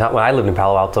in downtown, well, I lived in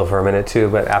Palo Alto for a minute too,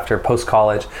 but after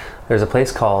post-college, there's a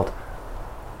place called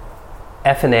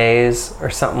F&A's or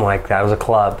something like that. It was a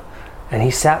club. And he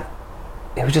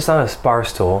was just on a bar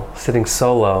stool, sitting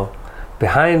solo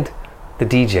behind the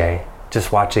DJ,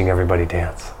 just watching everybody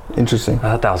dance. Interesting. I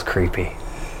thought that was creepy.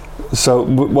 So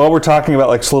while we're talking about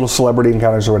like little celebrity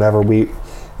encounters or whatever,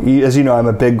 as you know, I'm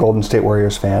a big Golden State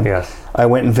Warriors fan. Yes. I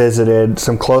went and visited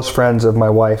some close friends of my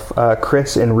wife,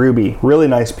 Chris and Ruby. Really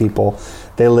nice people.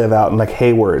 They live out in like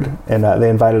Hayward, and they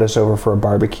invited us over for a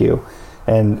barbecue.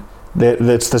 And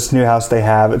it's this new house they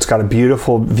have. It's got a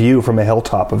beautiful view from a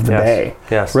hilltop of the bay.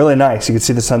 Yes. Really nice. You could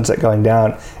see the sunset going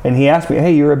down. And he asked me,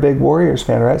 "Hey, you're a big Warriors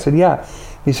fan, right?" I said, "Yeah."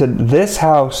 He said, "This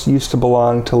house used to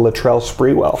belong to Latrell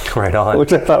Sprewell." Right on.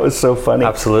 Which I thought was so funny.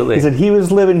 Absolutely. He said he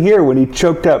was living here when he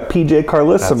choked out PJ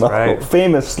Carlissimo, That's right.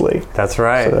 famously. That's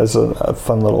right. So that's a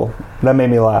fun little... That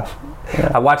made me laugh. Yeah.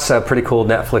 I watched a pretty cool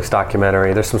Netflix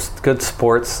documentary. There's some good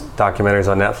sports documentaries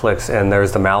on Netflix, and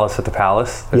there's The Malice at the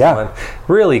Palace. There's one.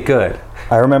 Really good.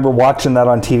 I remember watching that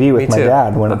on TV with my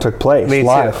dad when it took place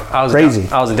live. Crazy.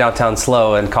 I was in downtown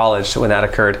SLO in college when that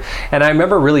occurred, and I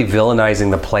remember really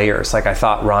villainizing the players. Like I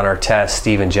thought Ron Artest,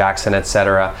 Steven Jackson,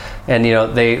 etc. And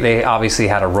they obviously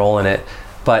had a role in it,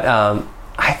 but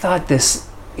I thought this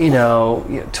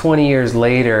 20 years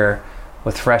later,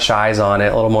 with fresh eyes on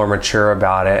it, a little more mature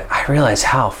about it, I realized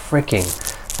how freaking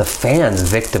the fans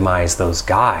victimized those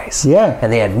guys. Yeah.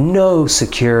 And they had no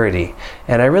security.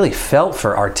 And I really felt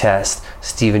for Artest,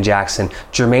 Steven Jackson,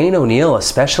 Jermaine O'Neal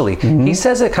especially. Mm-hmm. He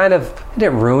says it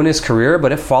didn't ruin his career,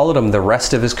 but it followed him the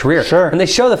rest of his career. Sure. And they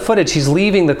show the footage, he's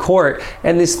leaving the court,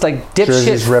 and this like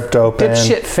Jersey's ripped open.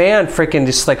 dipshit fan freaking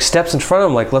just like steps in front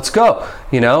of him like, let's go,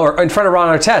 or in front of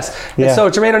Ron Artest. Yeah. And so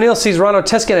Jermaine O'Neal sees Ron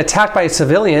Artest getting attacked by a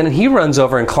civilian, and he runs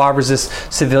over and clobbers this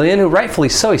civilian, who rightfully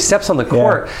so, he steps on the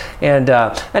court. Yeah. And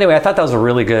anyway, I thought that was a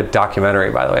really good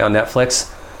documentary, by the way, on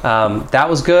Netflix. That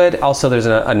was good. Also, there's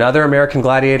another American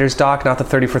Gladiators doc, not the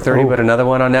 30 for 30, but another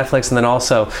one on Netflix, and then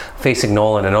also Facing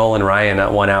Nolan, and Nolan Ryan,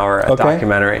 a 1 hour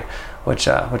documentary, which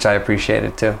I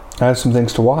appreciated too. I have some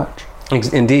things to watch.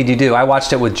 Indeed, you do. I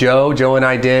watched it with Joe. Joe and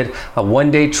I did a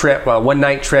one night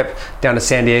trip down to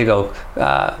San Diego,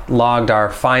 logged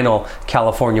our final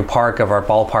California park of our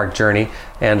ballpark journey,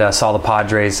 and saw the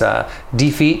Padres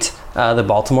defeat the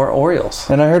Baltimore Orioles.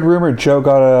 And I heard rumor Joe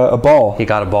got a ball. He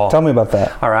got a ball. Tell me about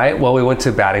that. All right. Well, we went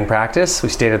to batting practice. We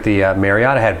stayed at the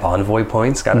Marriott. I had Bonvoy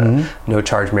points. Got a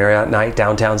no-charge Marriott night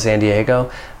downtown San Diego.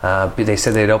 They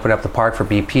said they'd open up the park for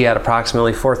BP at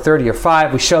approximately 4:30 or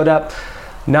 5. We showed up.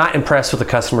 Not impressed with the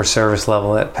customer service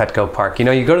level at Petco Park.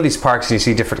 You go to these parks and you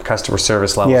see different customer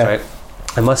service levels, right?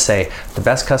 I must say, the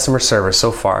best customer service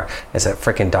so far is at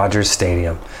frickin' Dodgers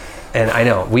Stadium. And I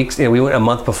know, we went a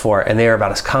month before, and they are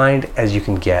about as kind as you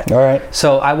can get. All right.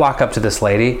 So I walk up to this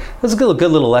lady. It was a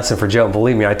good little lesson for Joe.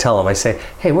 Believe me, I tell him, I say,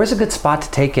 hey, where's a good spot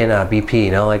to take in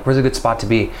BP? Where's a good spot to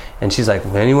be? And she's like,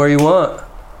 anywhere you want.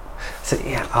 I said,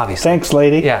 yeah, obviously. Thanks,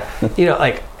 lady. Yeah.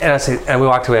 And I say, and we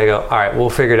walked away. I go, all right, we'll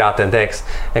figure it out then. Thanks.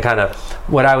 And kind of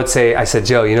what I would say, I said,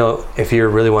 Joe, if you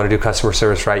really want to do customer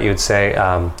service right, you would say,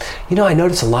 I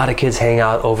notice a lot of kids hang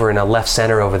out over in a left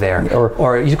center over there.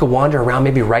 Or you could wander around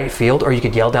maybe right field, or you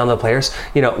could yell down to the players,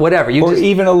 whatever.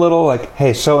 Even a little like,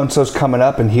 hey, so-and-so's coming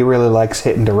up and he really likes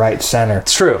hitting to right center.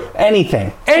 It's true.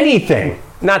 Anything.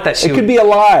 Not that it could be a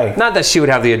lie. Not that she would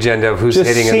have the agenda of who's just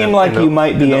hitting. Seem like you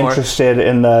might be interested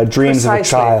in the dreams of a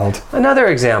child. Another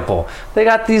example. They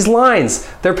got these lines.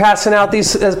 They're passing out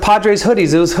these Padres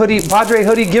hoodies. It was Padre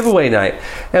hoodie giveaway night,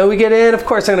 and we get in. Of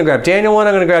course, I'm going to grab Daniel one.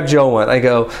 I'm going to grab Joe one. I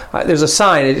go. There's a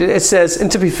sign. It says,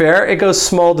 and to be fair, it goes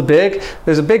small to big.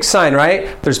 There's a big sign,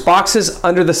 right? There's boxes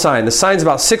under the sign. The sign's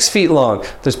about 6 feet long.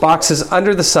 There's boxes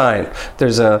under the sign.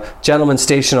 There's a gentleman's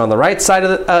station on the right side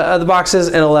of the boxes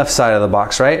and a left side of the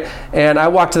box, right? And I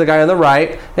walk to the guy on the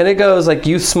right, and it goes like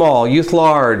youth small, youth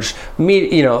large,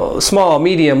 small,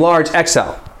 medium, large,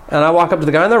 XL. And I walk up to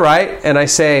the guy on the right, and I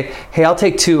say, hey, I'll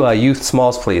take 2 youth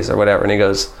smalls, please, or whatever. And he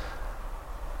goes,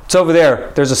 it's over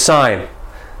there. There's a sign. And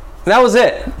that was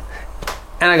it.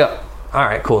 And I go, all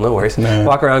right, cool, no worries. No.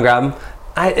 Walk around, grab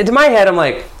him. Into my head, I'm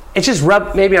like, it just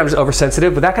maybe I'm just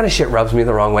oversensitive, but that kind of shit rubs me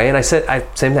the wrong way. And I said,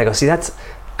 same thing. I go, see,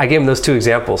 I gave him those two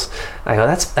examples. I go,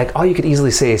 that's like all you could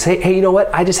easily say is, hey, you know what?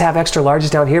 I just have extra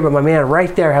larges down here, but my man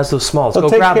right there has those smalls. They'll Go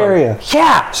take grab care them. of you.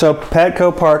 Yeah. So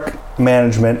Petco Park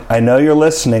Management, I know you're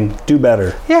listening. Do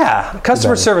better. Yeah.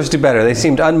 Customer service do better. They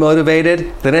seemed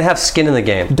unmotivated. They didn't have skin in the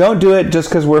game. Don't do it just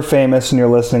because we're famous and you're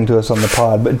listening to us on the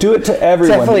pod, but do it to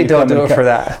everyone. Definitely don't do it for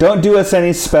that. Don't do us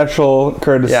any special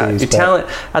courtesies. Yeah, your talent,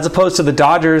 as opposed to the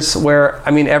Dodgers, where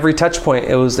I mean, every touch point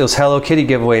it was Hello Kitty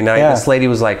giveaway night. Yeah. This lady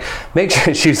was like, make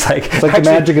sure she was like, it's like the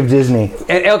magic of Disney.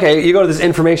 And, okay, you go to this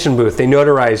information booth. They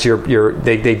notarize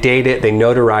they date it. They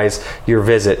notarize your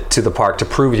visit to the park to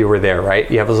prove you were there. Right?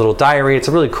 You have a little diary. It's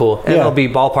really cool, and it'll be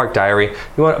ballpark diary.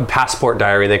 You want a passport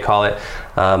diary? They call it.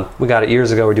 We got it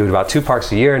years ago. We're doing about 2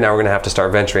 parks a year. Now we're going to have to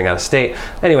start venturing out of state.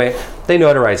 Anyway, they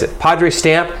notarize it. Padre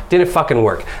stamp didn't fucking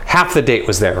work. Half the date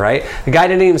was there, right? The guy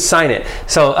didn't even sign it.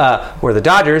 So where the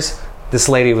Dodgers, this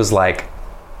lady was like,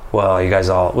 well, you guys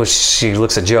all... Well, she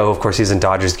looks at Joe. Of course, he's in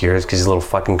Dodgers gears because he's a little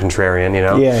fucking contrarian, you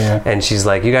know? Yeah. And she's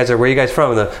like, where are you guys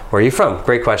from? Where are you from?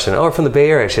 Great question. Oh, we're from the Bay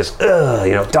Area. She goes, ugh,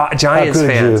 you know, Giants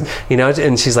fans. You know,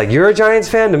 and she's like, you're a Giants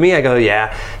fan? To me, I go,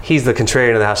 yeah. He's the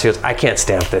contrarian of the house. She goes, I can't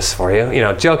stamp this for you. You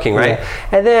know, joking, right? Yeah.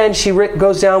 And then she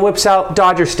goes down, whips out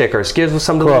Dodger stickers, gives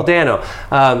some to little Dano.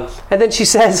 And then she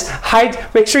says,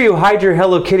 make sure you hide your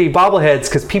Hello Kitty bobbleheads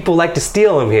because people like to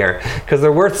steal them here because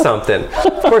they're worth something.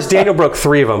 Of course, Daniel broke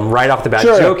 3 of them right off the bat.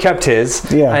 Sure. Joe kept his.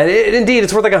 Yeah. And indeed,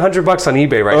 it's worth like $100 on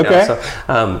eBay right now.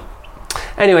 So,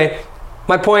 anyway,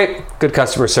 my point, good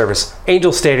customer service.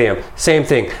 Angel Stadium, same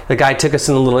thing. The guy took us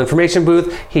in a little information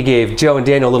booth. He gave Joe and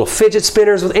Daniel little fidget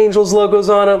spinners with Angels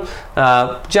logos on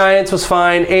them. Giants was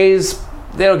fine. A's,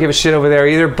 they don't give a shit over there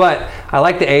either, but I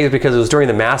like the A's because it was during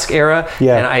the mask era,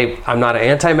 and I'm not an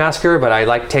anti-masker, but I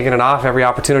like taking it off every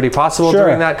opportunity possible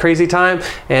during that crazy time,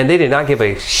 and they did not give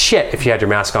a shit if you had your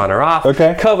mask on or off.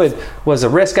 Okay. COVID was a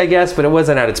risk, I guess, but it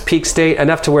wasn't at its peak state,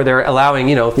 enough to where they're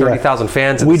allowing, 30,000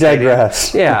 fans in the stadium.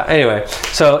 Digress. Yeah, anyway,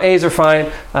 so A's are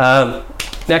fine.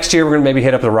 Next year, we're going to maybe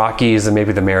hit up the Rockies and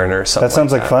maybe the Mariners. That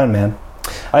sounds like fun, man.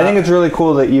 I think it's really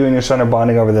cool that you and your son are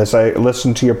bonding over this. I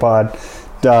listened to your pod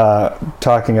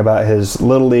talking about his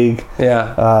little league,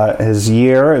 his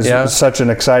year is such an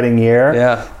exciting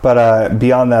year, but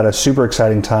beyond that, a super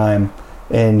exciting time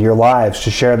in your lives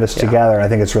to share this together. I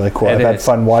think it's really cool. I've had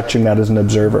fun watching that as an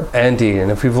observer. Indeed,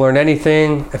 and if I've learned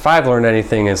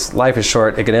anything, is life is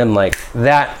short. It can end like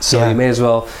that, so you may as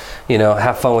well,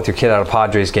 have fun with your kid at a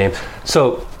Padres game.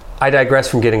 So I digress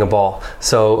from getting a ball.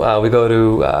 So we go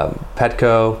to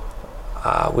Petco.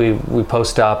 We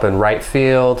post up in right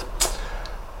field.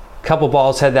 Couple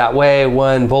balls head that way.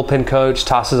 One bullpen coach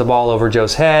tosses a ball over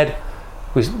Joe's head.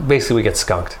 We get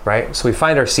skunked, right? So we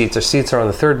find our seats. Our seats are on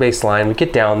the third base line. We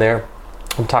get down there.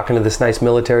 I'm talking to this nice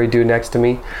military dude next to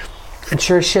me. And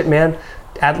sure as shit, man,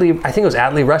 I think it was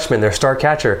Adley Rushman, their star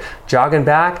catcher, jogging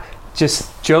back.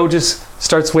 Joe just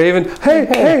starts waving,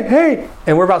 hey.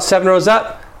 And we're about 7 rows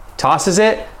up. Tosses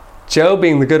it. Joe,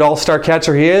 being the good all-star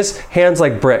catcher he is, hands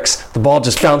like bricks. The ball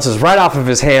just bounces right off of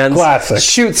his hands. Classic.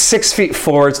 Shoots 6 feet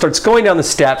forward, starts going down the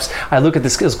steps. I look at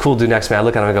this cool dude next to me. I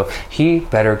look at him and I go, he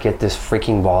better get this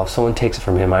freaking ball. If someone takes it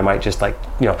from him, I might just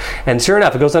And sure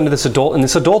enough, it goes under this adult, and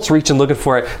this adult's reaching looking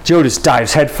for it. Joe just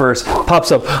dives head first,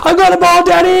 pops up. I got a ball,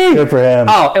 Daddy! Good for him.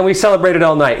 Oh, and we celebrated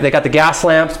all night. They got the gas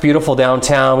lamps, beautiful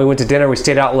downtown. We went to dinner. We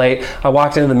stayed out late. I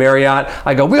walked into the Marriott.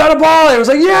 I go, we got a ball! And it was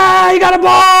like, yeah, you got a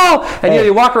ball! And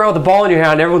you walk around with the ball in your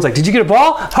hand, and everyone's like, did you get a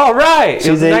ball? All right. It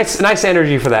was nice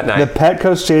energy for that night. The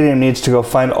Petco Stadium needs to go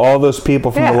find all those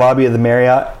people from the lobby of the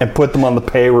Marriott and put them on the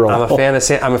payroll. I'm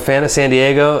a fan of San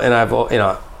Diego, and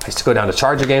I used to go down to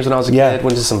Charger games when I was a kid.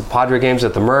 Went to some Padre games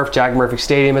at the Jack Murphy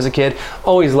Stadium as a kid.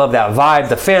 Always loved that vibe.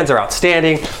 The fans are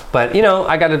outstanding. But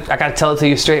I gotta tell it to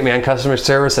you straight, man. Customer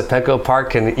service at Petco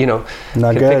Park can pick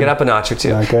it up a notch or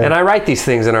two. And I write these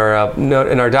things in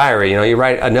our diary. You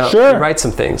write a note. Sure. You write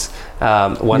some things.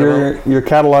 You're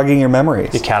cataloging your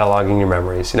memories. You're cataloging your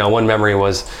memories. One memory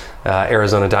was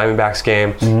Arizona Diamondbacks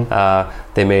game. Mm-hmm.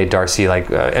 They made Darcy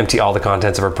empty all the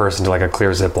contents of her purse into a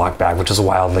clear Ziploc bag, which was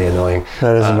wildly annoying.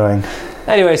 That is annoying.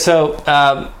 Anyway, so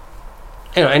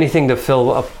anything to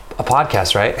fill up a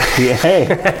podcast, right? Yeah. Hey.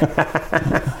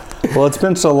 Well, it's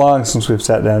been so long since we've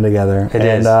sat down together,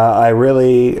 and I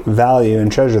really value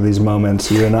and treasure these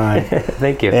moments, you and I.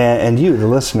 Thank you. And you, the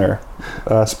listener,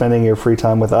 spending your free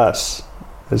time with us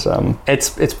is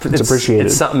it's appreciated.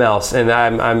 It's something else, and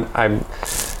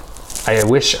I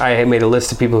wish I had made a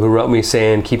list of people who wrote me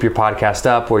saying, keep your podcast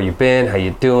up, where you been, how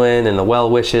you doing, and the well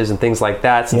wishes and things like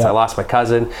that since I lost my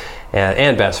cousin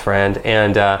and best friend.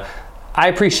 And I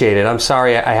appreciate it. I'm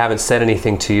sorry I haven't said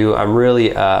anything to you. I'm really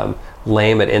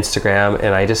lame at Instagram,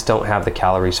 and I just don't have the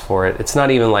calories for it. It's not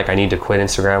even like I need to quit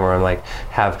Instagram or I'm like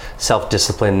have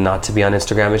self-discipline not to be on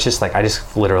Instagram. It's just like I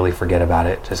just literally forget about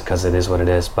it just because it is what it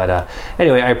is. But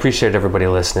anyway, I appreciate everybody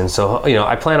listening. So,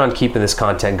 I plan on keeping this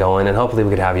content going, and hopefully we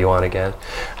could have you on again.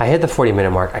 I hit the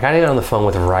 40-minute mark. I got to get on the phone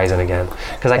with Verizon again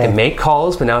because I can make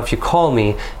calls, but now if you call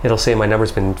me, it'll say my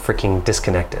number's been freaking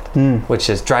disconnected, which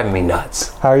is driving me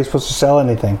nuts. How are you supposed to sell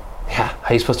anything? Yeah, how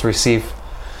are you supposed to receive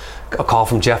a call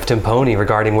from Jeff Timponi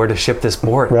regarding where to ship this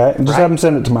board? Right. Just have him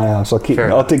send it to my house. I'll take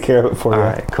care of it for you. All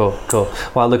right, cool. Well,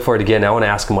 I look forward to getting it. I want to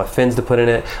ask him what fins to put in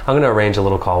it. I'm going to arrange a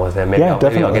little call with him. Maybe I'll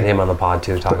get him on the pod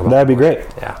too to talk about That'd be great.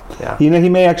 Yeah. He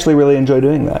may actually really enjoy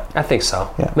doing that. I think so.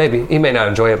 Yeah. Maybe. He may not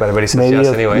enjoy it, but everybody says yes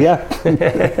anyway.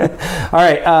 Yeah. All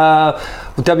right.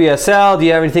 WSL, do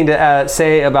you have anything to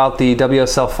say about the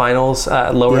WSL finals,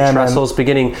 lower trestles,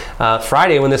 beginning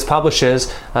Friday when this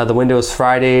publishes? The window is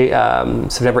Friday,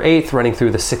 September 8th, running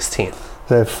through the 16th.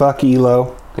 So fuck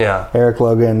Elo. Yeah. Eric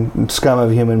Logan, scum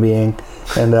of a human being.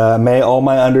 And may all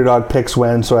my underdog picks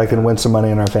win so I can win some money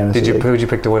in our fantasy league. Who did you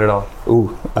pick to win it all?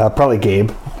 Ooh, probably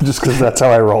Gabe, just because that's how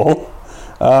I roll.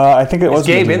 I think it was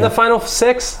Gabe in the final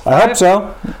 6? 5? I hope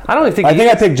so. I don't even think I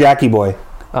think I picked Jackie Boy.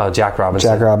 Oh, Jack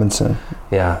Robinson.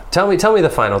 Yeah. Tell me the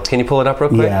final. Can you pull it up real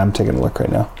quick? Yeah, I'm taking a look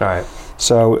right now. All right.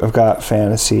 So I've got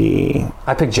fantasy.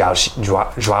 I picked Joao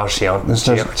Xiang.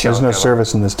 There's no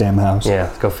service in this damn house. Yeah,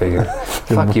 go figure.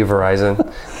 Fuck you,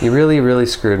 Verizon. You really, really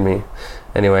screwed me.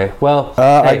 Anyway, well.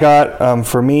 I got,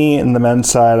 for me, in the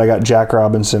men's side, I got Jack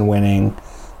Robinson winning,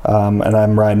 and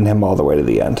I'm riding him all the way to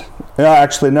the end.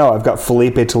 Actually, no, I've got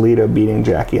Felipe Toledo beating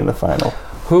Jackie in the final.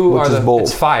 Bold.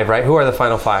 It's 5, right? Who are the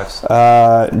final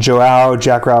 5s? Joao,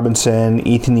 Jack Robinson,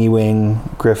 Ethan Ewing,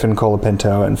 Griffin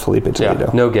Colapinto, and Felipe Toledo.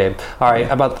 Yeah, no Gabe. All right,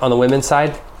 how about on the women's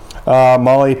side?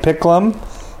 Molly Picklum,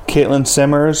 Caitlin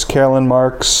Simmers, Carolyn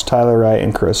Marks, Tyler Wright,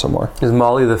 and Carissa Moore. Is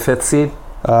Molly the 5th seed?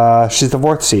 She's the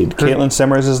 4th seed. Caitlin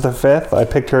Simmers is the 5th. I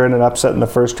picked her in an upset in the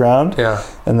first round. Yeah.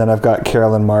 And then I've got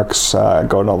Carolyn Marks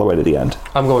going all the way to the end.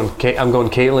 I'm going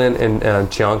Caitlin and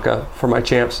Gianca for my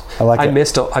champs. I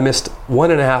missed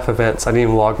 1.5 events. I didn't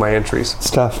even log my entries. It's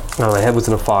tough. My head was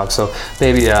in a fog. So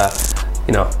maybe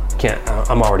can't.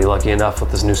 I'm already lucky enough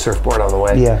with this new surfboard on the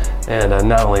way. Yeah. And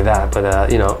not only that, but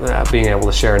being able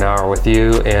to share an hour with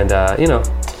you and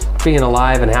being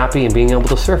alive and happy and being able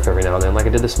to surf every now and then like I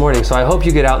did this morning. So I hope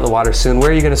you get out in the water soon. Where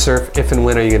are you going to surf? If and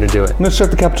when are you going to do it? I'm going to surf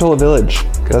the Capitola Village.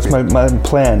 That's my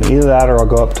plan. Either that or I'll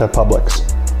go up to Publix.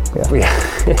 Yeah.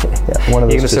 One of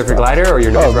those. You going to surf your glider or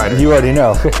your nose rider? You already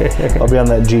know. I'll be on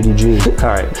that GDG. All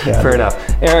right. Fair enough.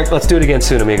 Eric, let's do it again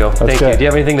soon, amigo. Thank you. Do you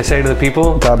have anything to say to the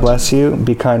people? God bless you.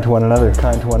 Be kind to one another.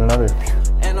 Kind to one another.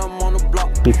 And I'm on the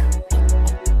block. Be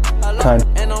kind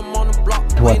and I'm on the block.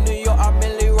 to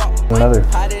one another.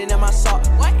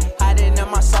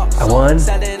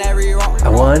 I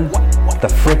won the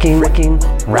freaking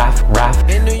raffle.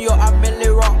 In New York, I really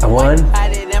rock. I won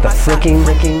the freaking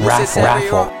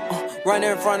raffle.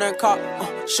 Running from the cop,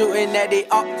 shooting at the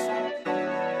op. You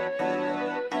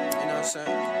know what I'm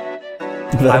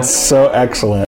saying? That's so excellent.